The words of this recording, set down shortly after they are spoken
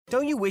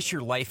Don't you wish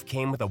your life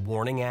came with a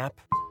warning app?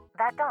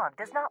 That dog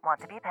does not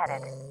want to be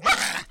petted.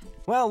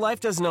 Well, life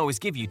doesn't always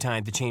give you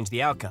time to change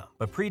the outcome,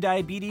 but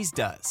prediabetes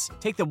does.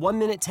 Take the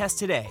 1-minute test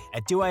today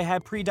at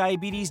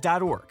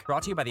doihaveprediabetes.org.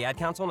 Brought to you by the Ad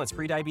Council and its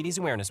prediabetes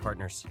awareness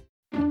partners.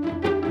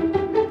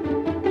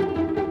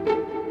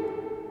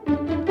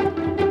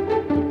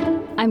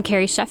 I'm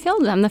Carrie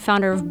Sheffield. I'm the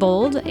founder of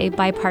Bold, a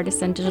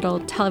bipartisan digital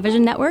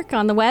television network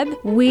on the web.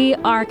 We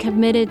are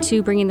committed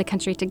to bringing the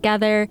country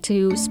together,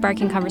 to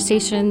sparking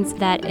conversations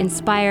that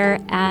inspire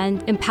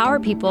and empower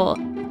people.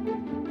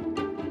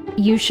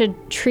 You should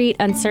treat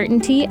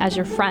uncertainty as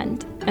your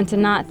friend and to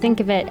not think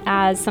of it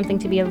as something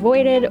to be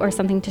avoided or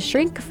something to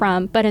shrink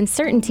from, but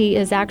uncertainty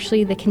is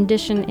actually the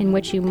condition in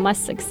which you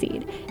must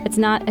succeed. It's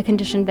not a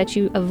condition that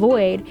you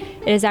avoid.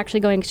 It is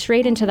actually going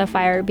straight into the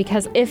fire,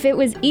 because if it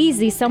was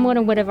easy,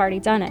 someone would have already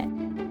done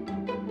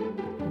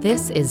it.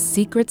 This is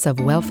Secrets of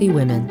Wealthy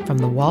Women from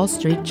the Wall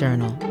Street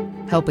Journal,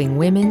 helping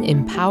women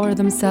empower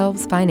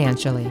themselves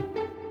financially.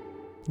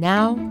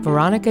 Now,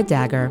 Veronica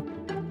Dagher.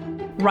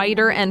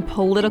 Writer and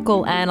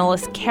political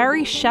analyst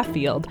Carrie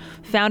Sheffield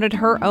founded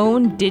her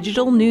own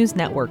digital news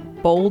network,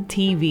 Bold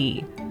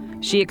TV.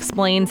 She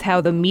explains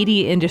how the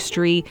media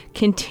industry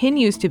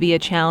continues to be a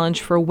challenge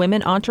for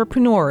women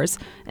entrepreneurs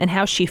and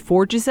how she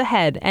forges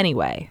ahead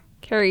anyway.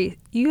 Carrie,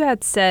 you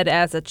had said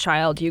as a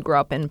child you grew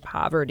up in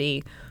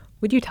poverty.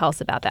 Would you tell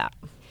us about that?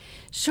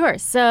 Sure.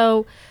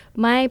 So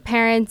my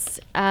parents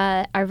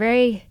are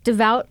very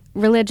devout,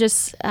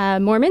 religious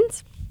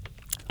Mormons.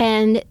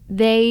 And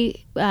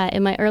they,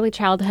 in my early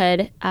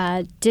childhood,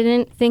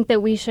 didn't think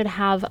that we should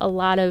have a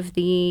lot of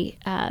the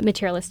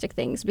materialistic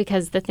things,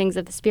 because the things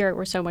of the spirit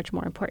were so much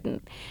more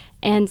important.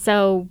 And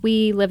so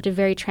we lived a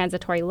very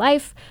transitory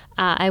life.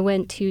 I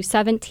went to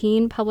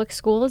 17 public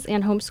schools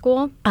and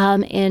homeschool.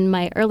 In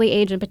my early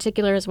age in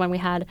particular is when we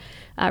had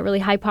really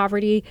high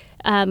poverty.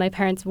 My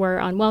parents were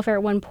on welfare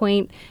at one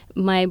point.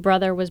 My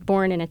brother was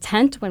born in a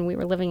tent when we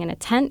were living in a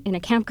tent in a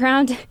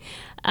campground.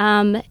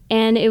 And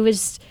it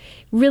was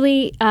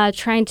really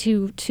trying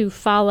to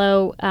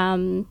follow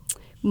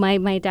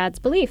my dad's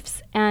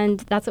beliefs. And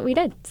that's what we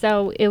did.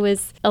 So it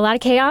was a lot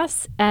of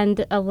chaos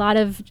and a lot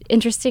of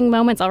interesting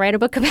moments. I'll write a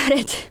book about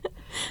it.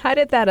 How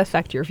did that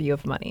affect your view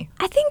of money?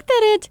 I think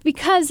that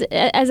because,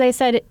 as I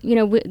said,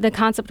 the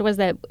concept was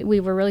that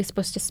we were really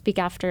supposed to seek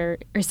after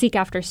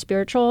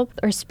spiritual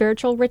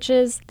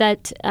riches,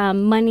 that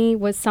money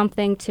was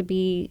something to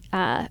be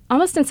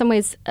almost in some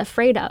ways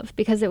afraid of,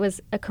 because it was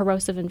a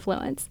corrosive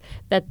influence,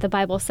 that the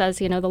Bible says,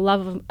 the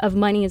love of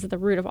money is the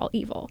root of all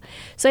evil.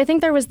 So I think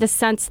there was this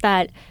sense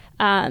that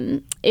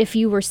if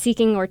you were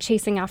seeking or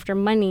chasing after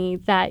money,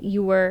 that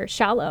you were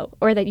shallow,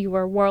 or that you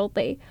were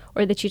worldly,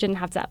 or that you didn't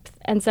have depth.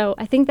 And so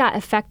I think that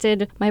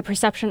affected my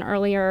perception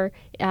earlier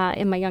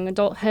in my young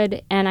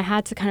adulthood. And I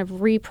had to kind of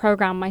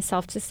reprogram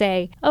myself to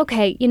say,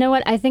 okay, you know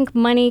what? I think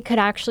money could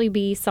actually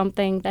be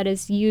something that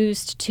is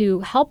used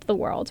to help the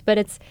world. But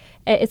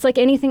it's like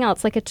anything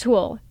else, like a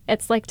tool.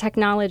 It's like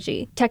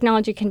technology.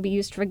 Technology can be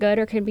used for good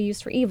or can be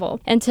used for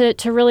evil. And to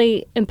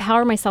really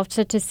empower myself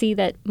to see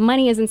that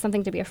money isn't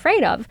something to be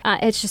afraid of.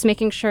 It's just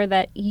making sure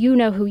that you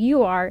know who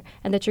you are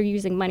and that you're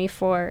using money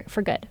for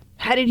good.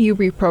 How did you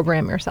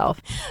reprogram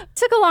yourself? It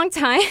took a long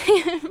time,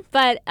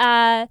 but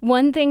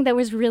one thing that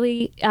was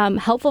really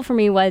helpful for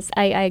me was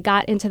I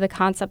got into the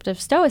concept of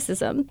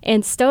Stoicism.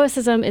 And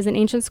Stoicism is an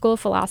ancient school of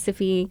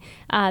philosophy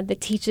that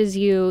teaches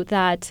you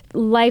that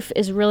life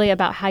is really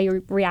about how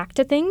you react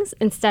to things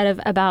instead of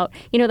about,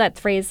 that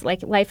phrase,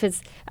 like life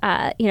is,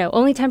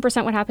 only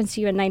 10% what happens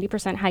to you and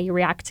 90% how you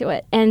react to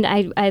it. And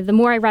the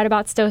more I read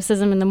about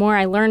Stoicism and the more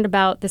I learned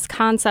about this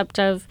concept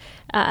of,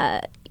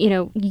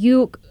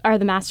 you are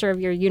the master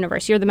of your universe.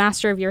 You're the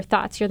master of your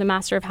thoughts. You're the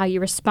master of how you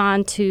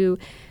respond to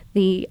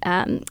the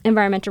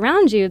environment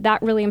around you.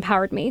 That really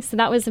empowered me. So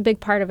that was a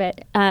big part of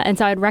it. And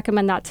so I'd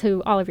recommend that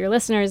to all of your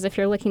listeners if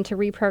you're looking to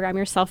reprogram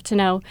yourself to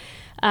know.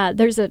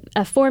 There's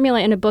a formula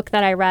in a book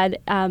that I read,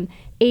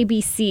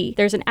 ABC.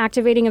 There's an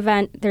activating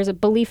event, there's a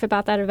belief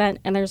about that event,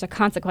 and there's a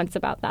consequence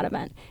about that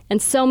event.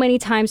 And so many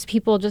times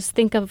people just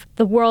think of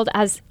the world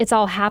as it's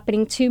all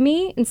happening to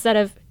me instead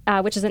of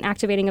which is an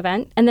activating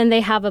event. And then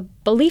they have a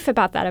belief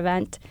about that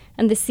event.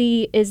 And the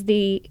C is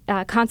the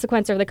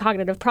consequence or the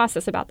cognitive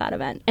process about that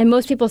event. And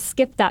most people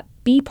skip that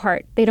B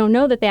part. They don't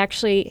know that they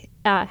actually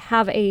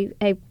have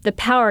the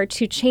power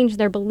to change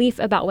their belief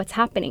about what's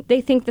happening.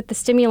 They think that the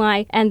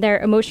stimuli and their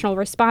emotional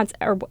response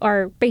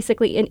are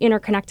basically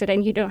interconnected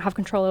and you don't have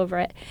control over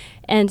it.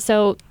 And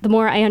so the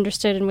more I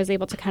understood and was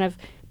able to kind of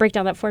break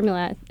down that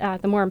formula,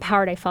 the more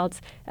empowered I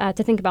felt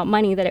to think about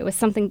money, that it was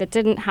something that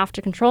didn't have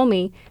to control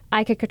me.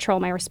 I could control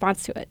my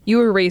response to it. You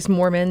were raised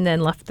Mormon,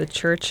 then left the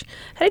church.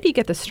 How did you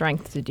get the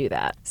strength to do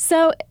that?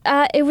 So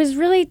it was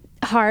really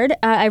hard.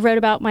 I wrote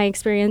about my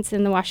experience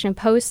in the Washington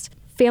Post.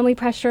 Family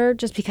pressure,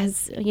 just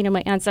because,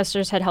 my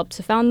ancestors had helped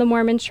to found the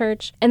Mormon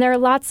church. And there are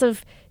lots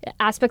of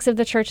aspects of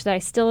the church that I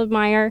still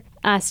admire.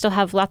 I still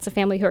have lots of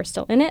family who are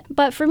still in it.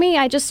 But for me,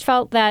 I just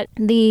felt that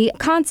the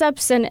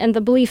concepts and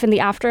the belief in the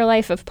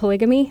afterlife of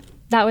polygamy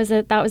that was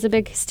a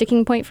big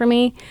sticking point for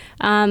me.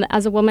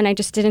 As a woman, I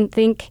just didn't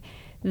think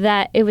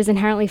that it was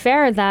inherently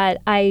fair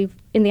that I,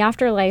 in the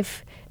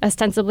afterlife,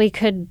 ostensibly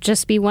could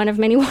just be one of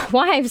many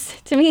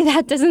wives. To me,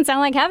 that doesn't sound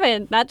like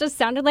heaven. That just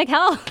sounded like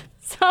hell.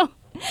 So,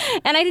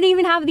 and I didn't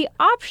even have the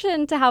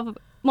option to have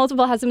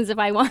multiple husbands if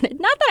I wanted.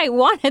 Not that I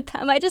wanted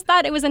them. I just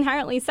thought it was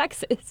inherently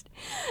sexist.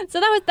 So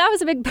that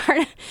was a big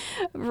part,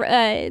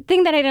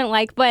 thing that I didn't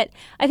like. But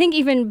I think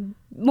even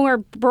more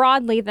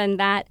broadly than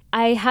that,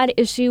 I had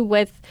issue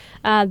with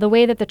the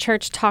way that the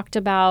church talked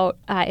about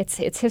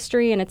its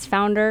history and its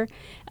founder.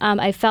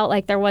 I felt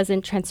like there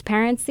wasn't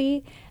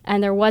transparency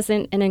and there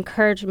wasn't an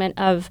encouragement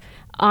of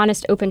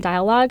honest, open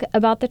dialogue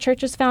about the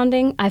church's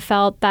founding. I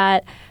felt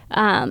that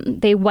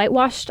they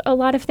whitewashed a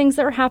lot of things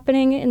that were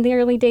happening in the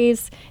early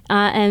days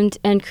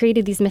and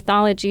created these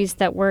mythologies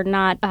that were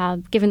not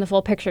given the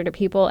full picture to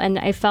people. And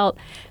I felt,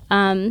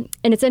 and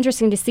it's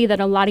interesting to see that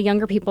a lot of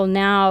younger people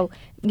now,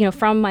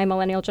 from my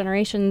millennial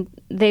generation,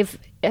 they've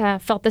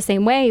felt the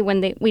same way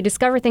when we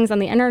discover things on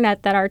the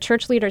internet that our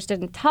church leaders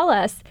didn't tell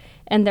us,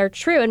 and they're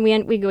true. And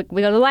we go to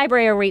the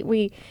library, or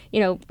we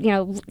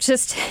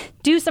just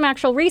do some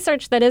actual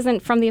research that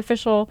isn't from the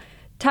official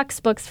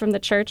textbooks from the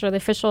church or the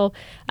official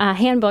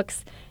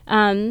handbooks.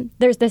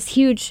 There's this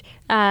huge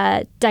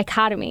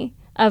dichotomy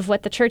of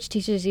what the church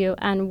teaches you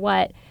and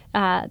what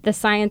the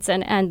science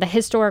and the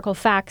historical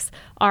facts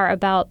are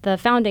about the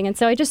founding. And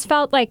so I just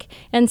felt like,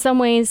 in some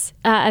ways,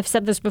 I've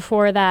said this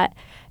before, that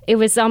it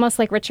was almost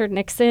like Richard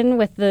Nixon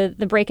with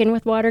the break-in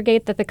with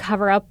Watergate, that the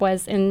cover-up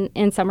was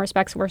in some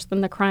respects worse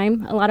than the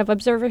crime. A lot of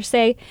observers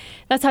say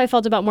that's how I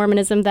felt about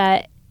Mormonism,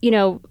 that,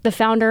 the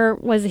founder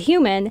was a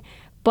human,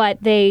 but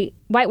they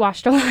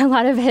whitewashed a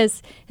lot of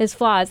his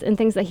flaws and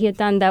things that he had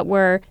done that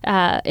were,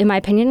 in my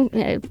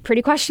opinion,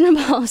 pretty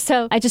questionable.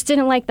 So I just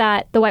didn't like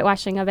the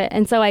whitewashing of it.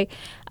 And so I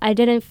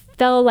didn't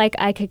feel like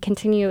I could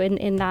continue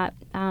in that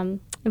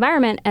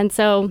environment. And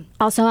so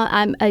also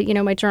I'm,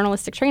 my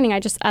journalistic training,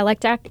 I like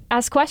to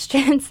ask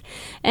questions.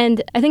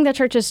 And I think the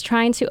church is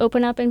trying to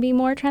open up and be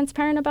more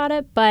transparent about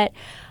it. But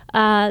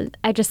I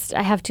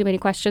have too many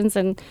questions.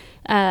 And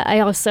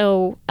I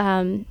also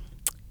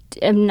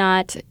am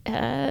not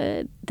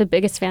the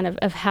biggest fan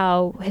of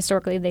how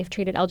historically they've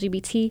treated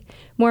LGBT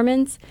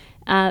Mormons.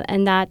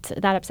 And that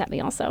upset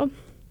me also.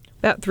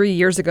 About 3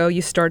 years ago,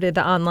 you started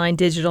the online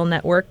digital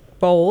network,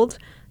 Bold.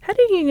 How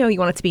did you know you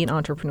wanted to be an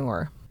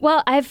entrepreneur?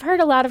 Well, I've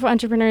heard a lot of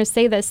entrepreneurs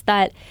say this,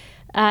 that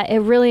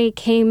it really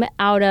came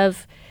out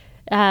of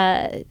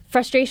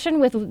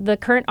frustration with the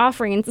current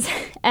offerings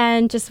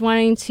and just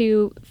wanting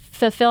to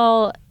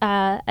fulfill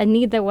a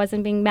need that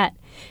wasn't being met.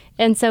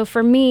 And so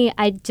for me,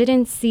 I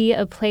didn't see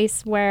a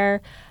place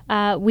where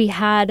we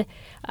had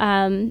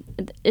a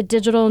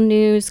digital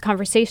news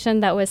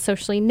conversation that was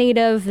socially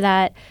native,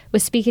 that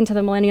was speaking to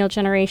the millennial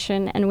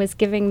generation and was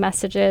giving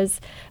messages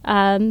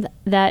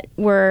that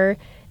were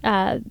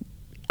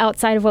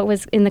outside of what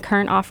was in the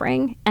current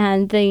offering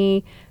and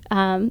the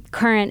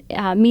current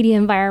media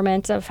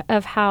environment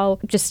of how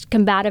just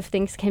combative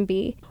things can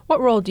be. What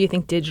role do you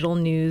think digital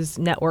news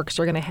networks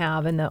are going to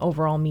have in the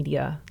overall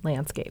media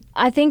landscape?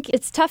 I think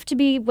it's tough to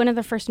be one of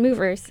the first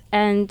movers.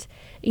 And,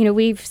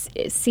 we've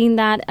seen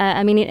that.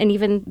 And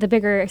even the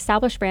bigger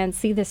established brands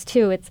see this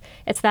too.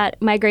 It's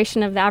that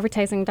migration of the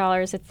advertising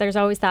dollars. There's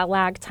always that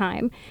lag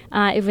time.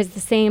 It was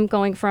the same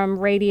going from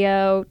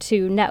radio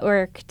to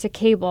network to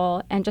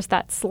cable, and just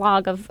that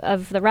slog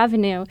of the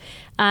revenue.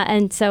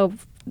 And so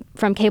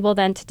from cable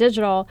then to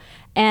digital.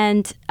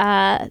 And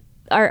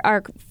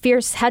our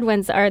fierce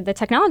headwinds are the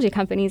technology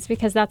companies,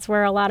 because that's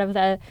where a lot of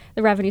the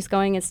revenue's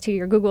going, is to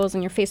your Googles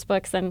and your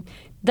Facebooks. And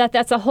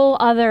that's a whole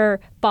other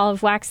ball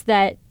of wax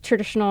that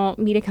traditional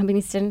media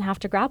companies didn't have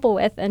to grapple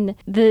with. And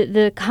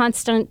the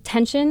constant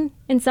tension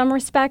in some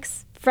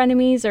respects,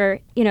 frenemies, or,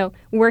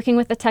 working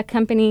with the tech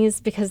companies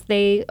because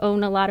they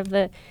own a lot of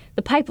the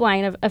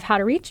pipeline of how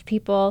to reach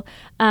people.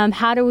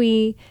 How do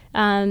we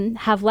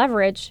have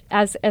leverage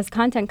as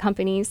content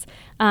companies?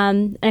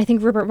 And I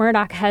think Rupert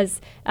Murdoch has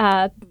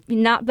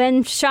not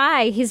been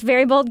shy. He's a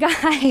very bold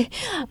guy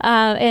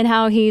in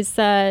how he's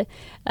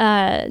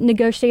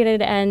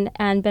negotiated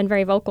and been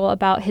very vocal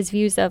about his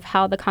views of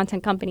how the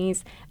content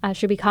companies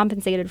should be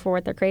compensated for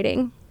what they're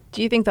creating.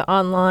 Do you think the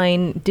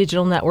online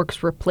digital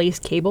networks replace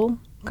cable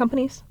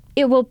companies?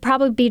 It will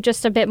probably be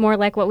just a bit more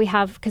like what we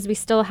have, because we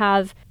still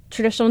have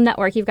traditional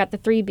network. You've got the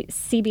three,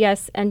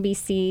 CBS,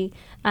 NBC,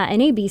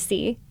 and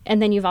ABC,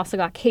 and then you've also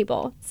got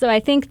cable. So I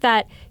think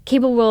that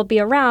cable will be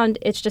around.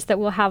 It's just that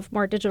we'll have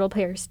more digital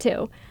players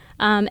too.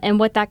 And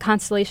what that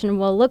constellation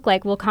will look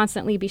like will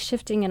constantly be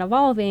shifting and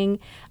evolving.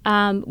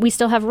 We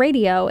still have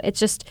radio. It's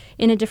just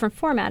in a different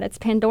format. It's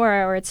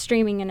Pandora, or it's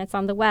streaming, and it's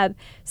on the web.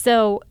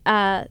 So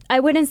I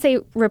wouldn't say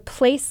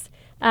replace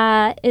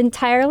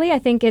entirely. I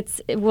think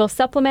it will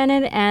supplement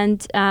it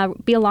and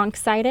be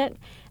alongside it.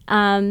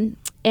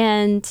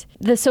 And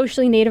the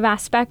socially native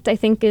aspect, I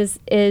think, is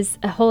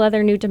a whole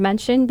other new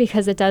dimension,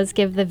 because it does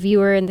give the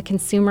viewer and the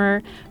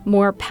consumer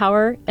more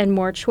power and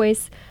more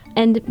choice.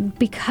 And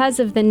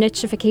because of the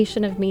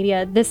nichification of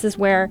media, this is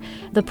where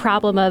the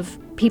problem of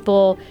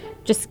people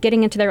just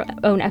getting into their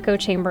own echo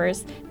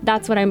chambers.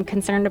 That's what I'm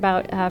concerned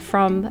about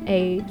from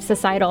a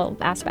societal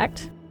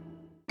aspect.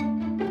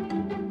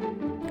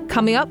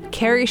 Coming up,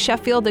 Carrie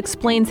Sheffield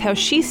explains how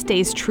she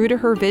stays true to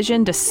her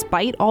vision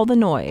despite all the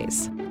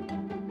noise.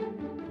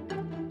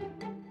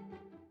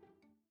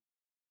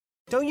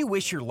 Don't you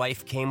wish your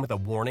life came with a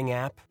warning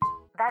app?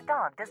 That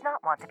dog does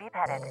not want to be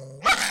petted.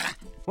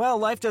 Well,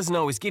 life doesn't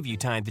always give you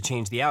time to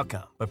change the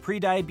outcome, but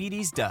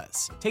prediabetes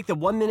does. Take the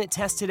 1-minute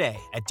test today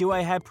at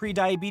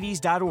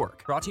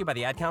doihaveprediabetes.org. Brought to you by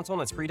the Ad Council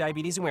and its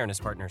prediabetes awareness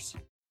partners.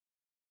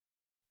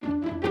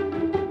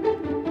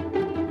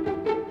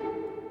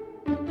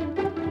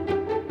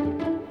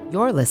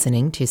 You're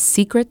listening to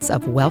Secrets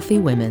of Wealthy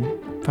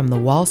Women from the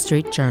Wall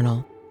Street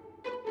Journal.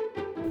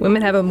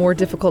 Women have a more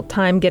difficult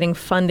time getting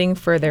funding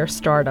for their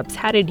startups.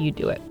 How did you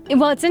do it?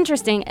 Well, it's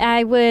interesting.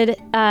 I would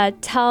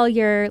tell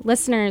your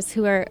listeners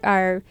who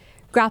are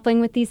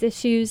grappling with these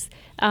issues,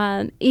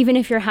 even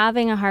if you're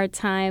having a hard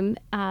time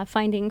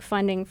finding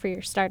funding for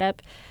your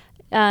startup,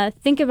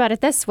 think about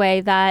it this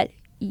way, that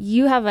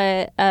you have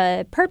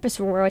a purpose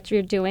for what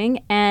you're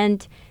doing,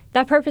 and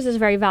that purpose is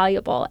very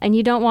valuable, and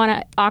you don't want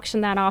to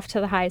auction that off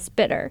to the highest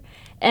bidder.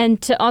 And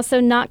to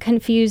also not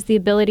confuse the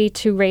ability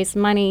to raise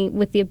money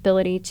with the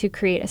ability to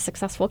create a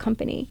successful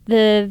company.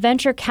 The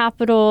venture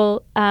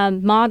capital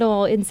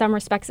model, in some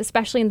respects,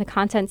 especially in the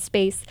content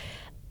space,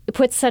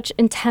 puts such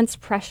intense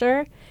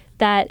pressure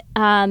that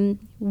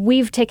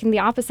we've taken the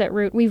opposite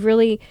route. We've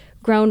really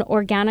grown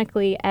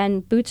organically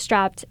and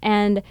bootstrapped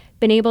and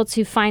been able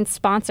to find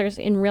sponsors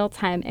in real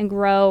time and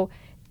grow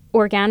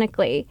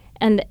organically.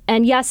 And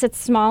yes, it's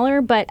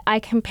smaller, but I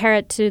compare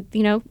it to,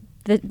 the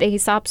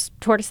Aesop's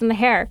tortoise and the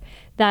hare,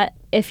 that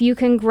if you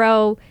can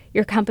grow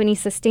your company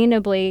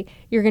sustainably,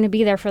 you're going to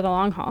be there for the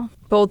long haul.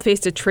 Bold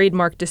faced a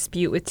trademark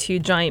dispute with two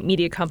giant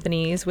media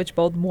companies, which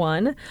both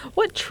won.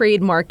 What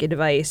trademark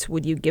advice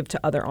would you give to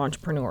other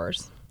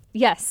entrepreneurs?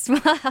 Yes.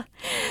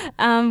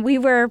 We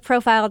were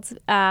profiled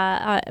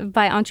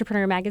by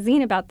Entrepreneur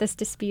Magazine about this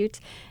dispute,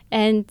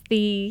 and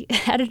the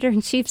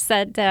editor-in-chief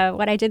said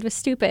what I did was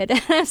stupid.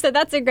 I said,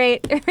 that's a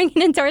great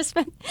ringing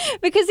endorsement,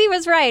 because he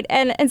was right.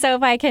 And so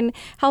if I can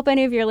help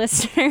any of your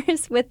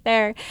listeners with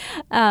their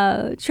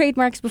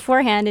trademarks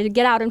beforehand and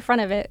get out in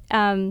front of it,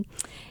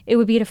 it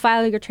would be to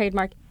file your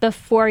trademark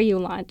before you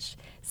launch.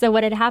 So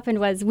what had happened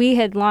was we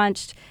had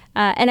launched,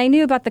 and I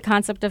knew about the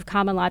concept of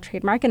common law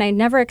trademark, and I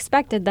never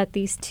expected that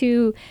these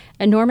two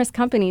enormous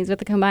companies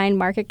with a combined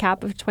market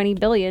cap of $20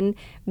 billion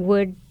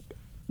would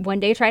one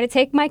day try to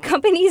take my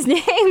company's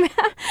name.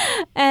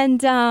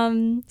 And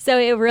so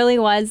it really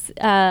was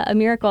a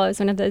miracle. It was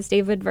one of those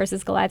David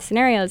versus Goliath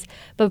scenarios.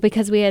 But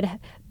because we had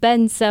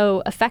been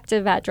so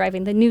effective at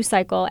driving the news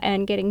cycle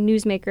and getting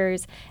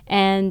newsmakers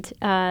and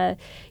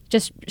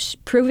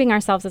just proving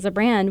ourselves as a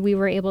brand, we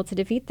were able to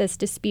defeat this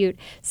dispute.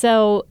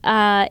 So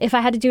if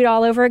I had to do it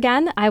all over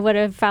again, I would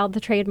have filed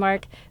the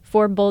trademark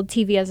for Bold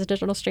TV as a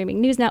digital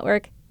streaming news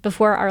network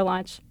before our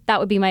launch.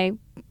 That would be my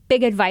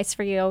big advice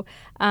for you.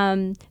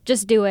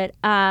 Just do it.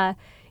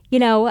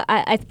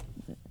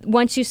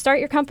 Once you start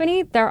your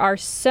company, there are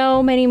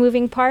so many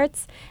moving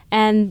parts,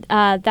 and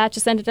that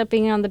just ended up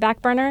being on the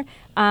back burner.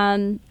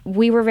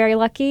 We were very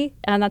lucky,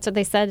 and that's what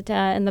they said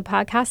in the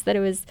podcast, that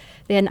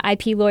they had an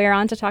IP lawyer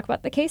on to talk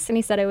about the case, and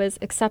he said it was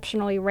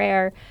exceptionally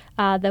rare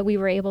that we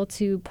were able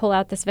to pull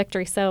out this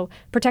victory. So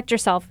protect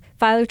yourself.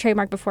 File your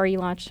trademark before you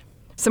launch.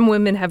 Some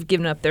women have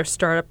given up their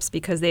startups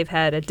because they've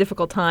had a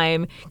difficult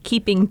time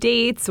keeping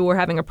dates or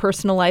having a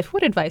personal life.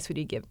 What advice would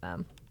you give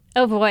them?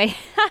 Oh, boy.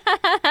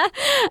 I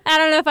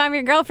don't know if I'm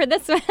your girl for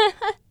this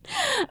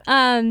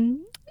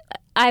one.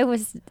 I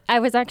was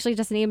actually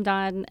just named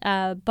on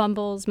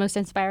Bumble's Most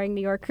Inspiring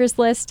New Yorkers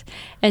list,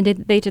 and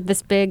they did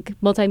this big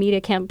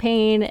multimedia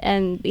campaign,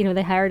 and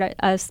they hired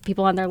us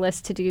people on their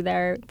list to do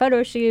their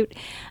photo shoot,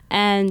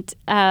 and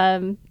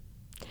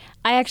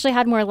I actually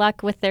had more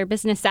luck with their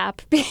business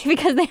app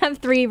because they have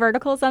 3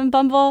 verticals on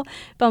Bumble: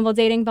 Bumble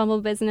Dating,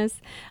 Bumble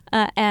Business,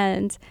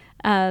 and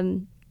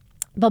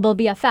Bumble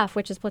BFF,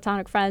 which is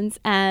platonic friends.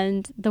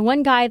 And the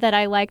one guy that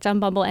I liked on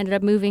Bumble ended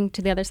up moving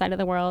to the other side of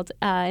the world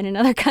in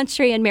another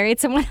country and married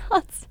someone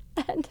else.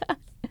 And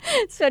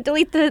so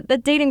delete the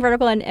dating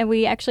vertical, and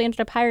we actually ended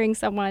up hiring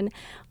someone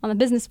on the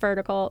business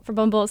vertical for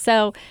Bumble.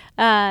 So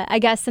I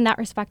guess in that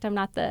respect, I'm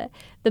not the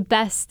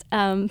best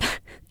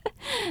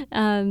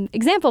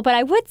example. But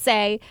I would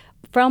say,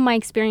 from my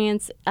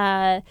experience,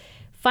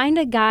 find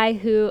a guy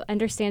who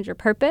understands your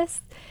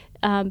purpose,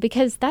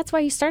 because that's why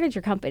you started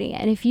your company.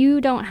 And if you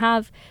don't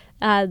have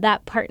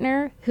that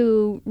partner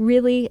who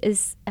really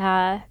is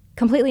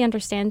completely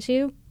understands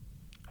you,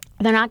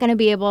 they're not going to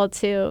be able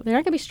to. They're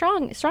not going to be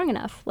strong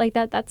enough. Like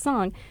that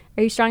song.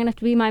 Are you strong enough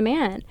to be my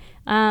man?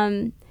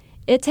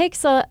 It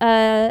takes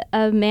a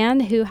man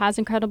who has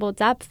incredible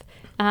depth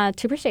to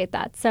appreciate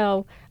that.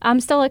 So I'm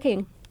still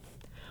looking.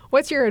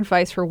 What's your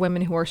advice for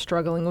women who are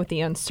struggling with the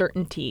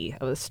uncertainty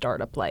of a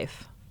startup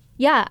life?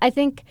 Yeah, I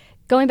think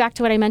going back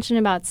to what I mentioned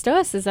about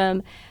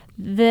Stoicism,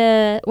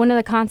 one of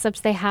the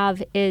concepts they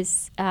have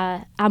is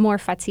amor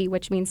fati,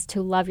 which means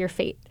to love your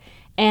fate.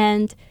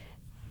 And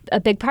a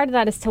big part of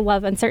that is to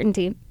love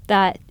uncertainty,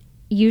 that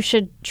you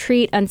should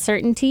treat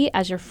uncertainty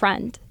as your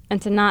friend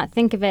and to not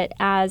think of it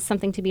as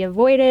something to be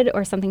avoided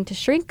or something to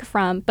shrink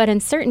from. But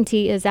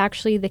uncertainty is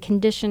actually the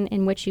condition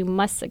in which you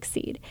must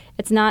succeed.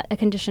 It's not a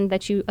condition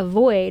that you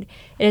avoid.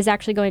 It is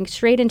actually going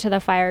straight into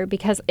the fire,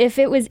 because if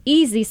it was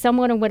easy,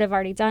 someone would have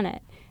already done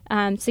it.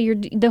 So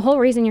the whole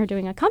reason you're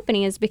doing a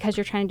company is because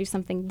you're trying to do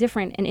something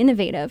different and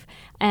innovative,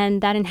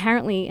 and that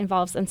inherently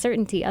involves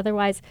uncertainty.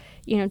 Otherwise,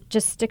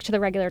 just stick to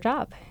the regular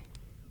job.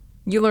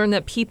 You learn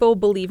that people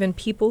believe in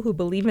people who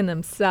believe in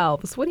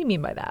themselves. What do you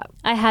mean by that?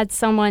 I had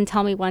someone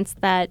tell me once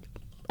that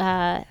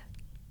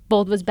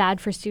bold was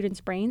bad for students'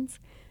 brains.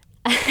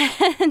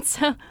 And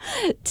so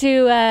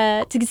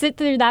to sit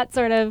through that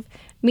sort of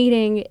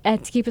meeting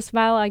and to keep a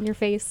smile on your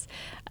face,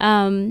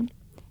 no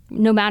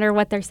matter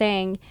what they're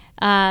saying,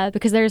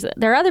 because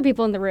there are other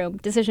people in the room,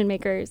 decision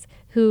makers,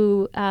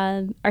 who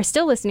are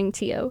still listening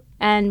to you,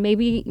 and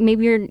maybe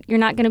you're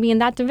not going to be in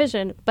that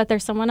division, but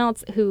there's someone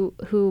else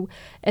who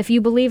if you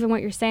believe in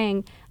what you're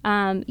saying,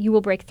 you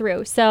will break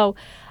through. So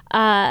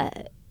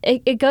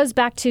it goes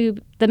back to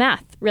the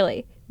math,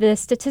 really. The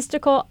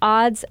statistical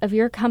odds of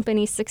your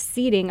company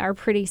succeeding are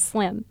pretty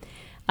slim.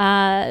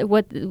 I'm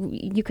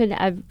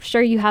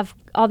sure you have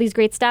all these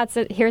great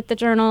stats here at the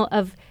Journal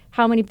of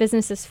how many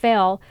businesses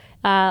fail.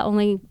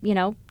 Only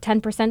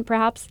 10%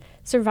 perhaps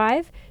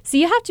survive. So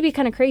you have to be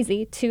kind of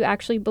crazy to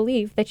actually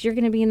believe that you're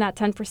going to be in that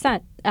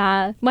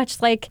 10%.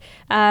 Much like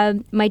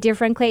my dear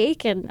friend Clay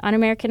Aiken on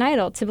American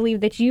Idol, to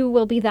believe that you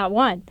will be that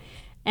one.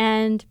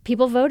 And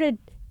people voted.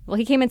 Well,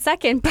 he came in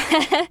second,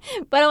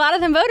 but a lot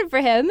of them voted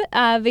for him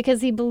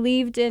because he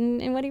believed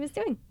in what he was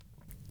doing.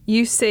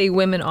 You say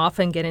women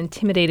often get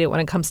intimidated when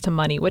it comes to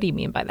money. What do you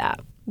mean by that?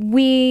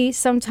 We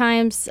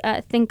sometimes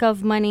think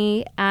of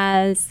money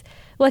as,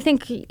 well, I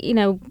think,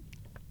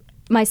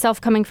 myself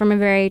coming from a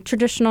very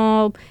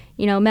traditional,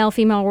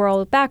 male-female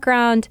world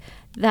background,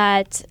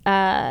 that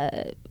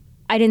I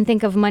didn't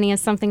think of money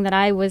as something that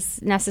I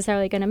was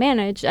necessarily going to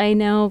manage. I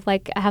know, I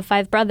have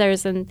 5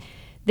 brothers, and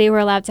they were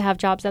allowed to have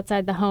jobs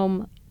outside the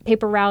home,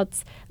 paper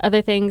routes,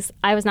 other things.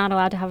 I was not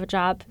allowed to have a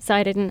job, so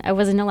I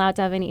wasn't allowed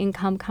to have any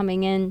income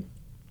coming in,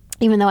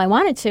 even though I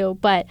wanted to,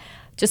 but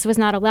just was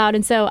not allowed.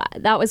 And so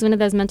that was one of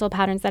those mental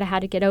patterns that I had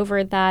to get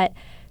over, that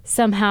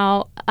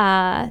somehow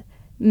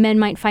men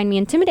might find me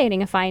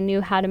intimidating if I knew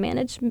how to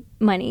manage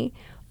money.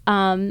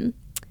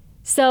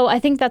 So I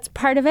think that's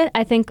part of it.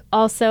 I think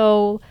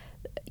also,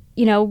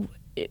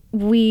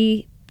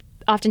 we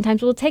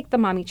oftentimes will take the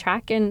mommy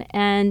track,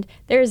 and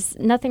there's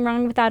nothing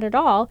wrong with that at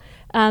all.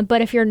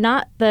 But if you're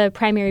not the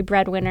primary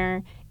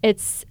breadwinner,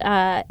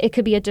 it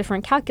could be a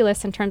different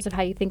calculus in terms of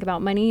how you think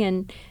about money.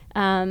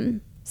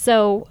 And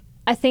so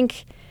I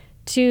think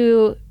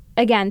to,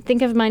 again,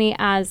 think of money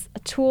as a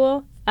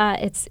tool.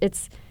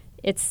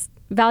 It's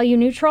value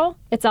neutral.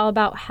 It's all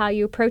about how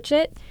you approach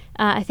it.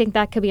 I think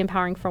that could be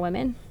empowering for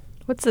women.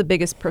 What's the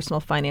biggest personal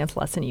finance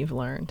lesson you've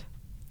learned?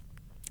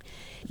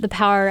 The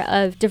power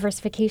of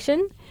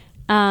diversification,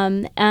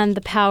 and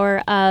the power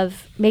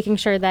of making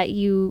sure that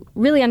you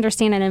really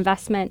understand an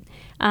investment.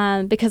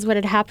 Because what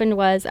had happened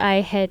was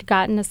I had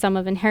gotten a sum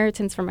of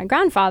inheritance from my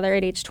grandfather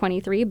at age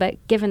 23,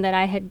 but given that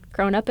I had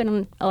grown up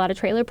in a lot of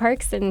trailer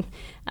parks and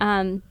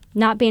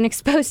not being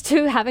exposed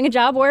to having a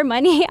job or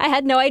money, I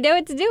had no idea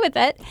what to do with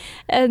it.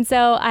 And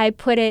so I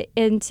put it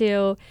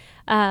into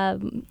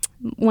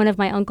one of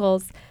my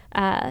uncle's,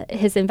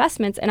 his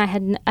investments, and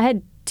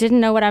I didn't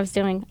know what I was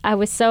doing. I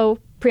was so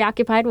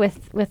preoccupied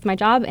with my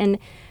job, and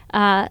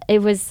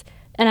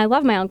and I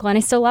love my uncle, and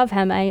I still love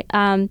him.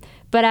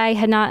 But I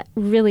had not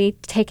really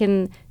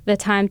taken the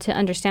time to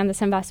understand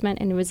this investment,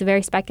 and it was a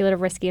very speculative,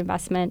 risky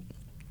investment.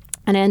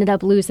 And I ended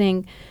up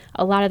losing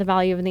a lot of the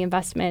value of the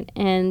investment,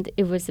 and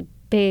it was a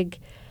big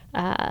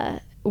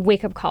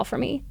wake-up call for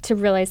me to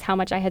realize how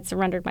much I had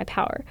surrendered my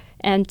power,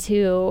 and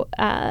to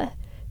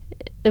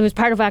it was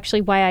part of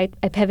actually why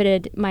I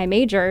pivoted my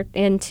major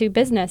into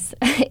business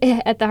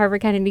at the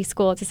Harvard Kennedy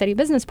School to study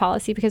business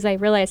policy, because I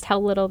realized how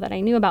little that I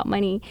knew about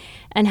money,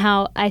 and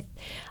how I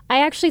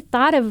actually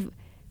thought of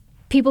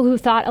people who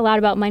thought a lot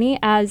about money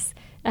as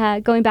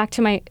going back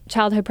to my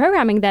childhood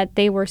programming, that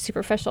they were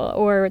superficial,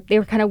 or they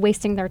were kind of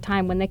wasting their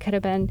time, when they could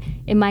have been,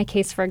 in my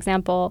case, for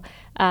example,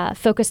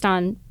 focused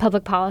on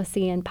public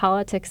policy and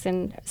politics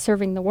and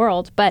serving the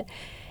world. But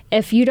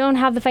if you don't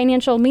have the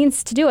financial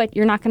means to do it,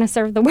 you're not going to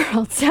serve the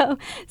world. So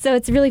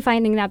it's really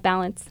finding that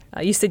balance.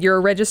 You said you're a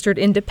registered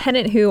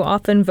independent who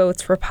often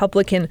votes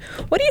Republican.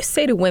 What do you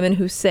say to women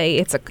who say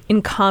it's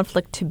in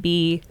conflict to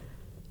be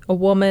a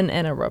woman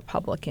and a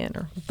Republican,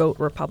 or vote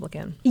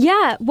Republican?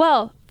 Yeah,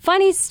 well,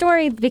 funny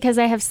story, because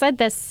I have said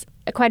this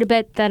quite a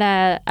bit,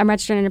 that I'm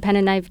registered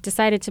independent, and I've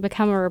decided to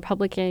become a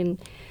Republican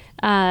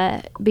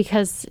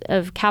because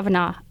of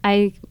Kavanaugh.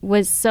 I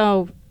was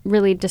so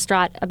really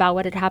distraught about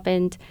what had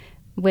happened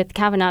with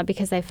Kavanaugh,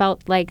 because I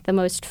felt like the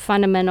most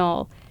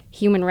fundamental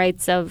human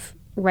rights of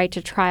right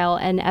to trial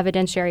and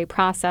evidentiary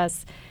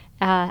process,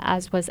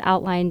 as was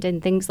outlined in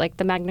things like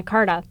the Magna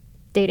Carta,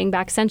 dating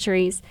back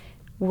centuries,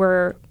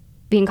 were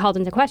being called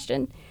into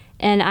question.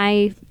 And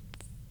I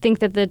think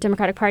that the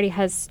Democratic Party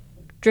has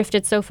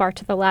drifted so far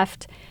to the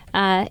left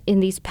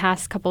in these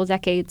past couple of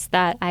decades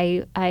that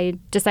I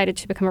decided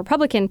to become a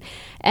Republican.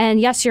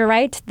 And yes, you're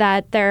right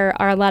that there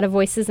are a lot of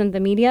voices in the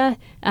media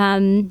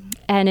and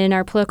in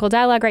our political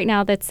dialogue right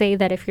now that say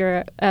that if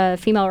you're a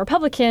female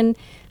Republican,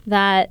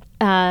 that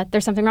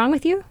there's something wrong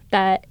with you,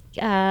 that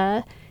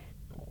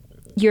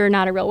you're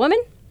not a real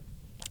woman,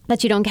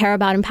 that you don't care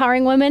about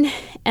empowering women.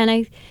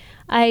 And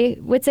I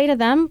would say to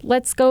them,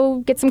 let's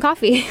go get some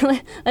coffee.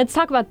 Let's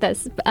talk about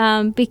this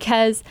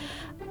because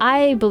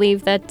I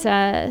believe that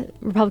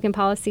Republican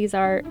policies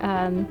are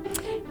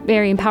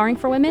very empowering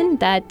for women,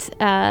 that,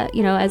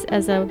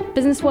 as a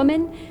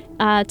businesswoman,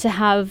 to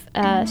have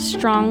a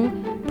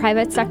strong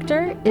private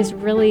sector is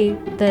really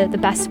the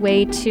best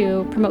way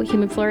to promote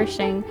human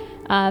flourishing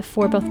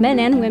for both men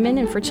and women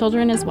and for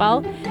children as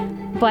well.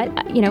 But,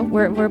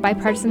 we're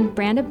bipartisan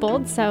brand at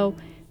Bold, so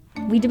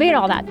we debate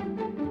all that.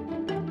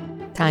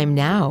 Time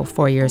now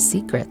for your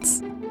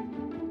secrets.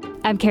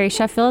 I'm Carrie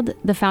Sheffield,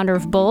 the founder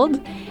of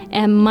Bold,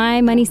 and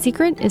my money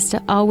secret is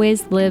to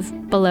always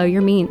live below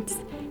your means.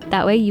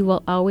 That way you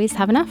will always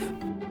have enough.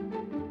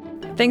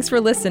 Thanks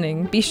for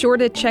listening. Be sure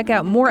to check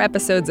out more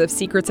episodes of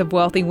Secrets of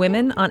Wealthy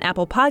Women on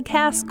Apple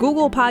Podcasts,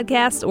 Google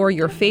Podcasts, or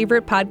your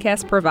favorite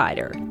podcast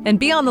provider. And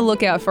be on the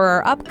lookout for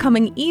our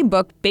upcoming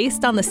ebook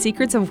based on the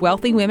Secrets of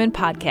Wealthy Women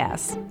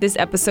podcast. This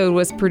episode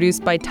was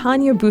produced by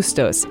Tanya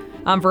Bustos.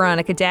 I'm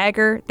Veronica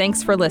Dagher.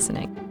 Thanks for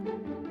listening.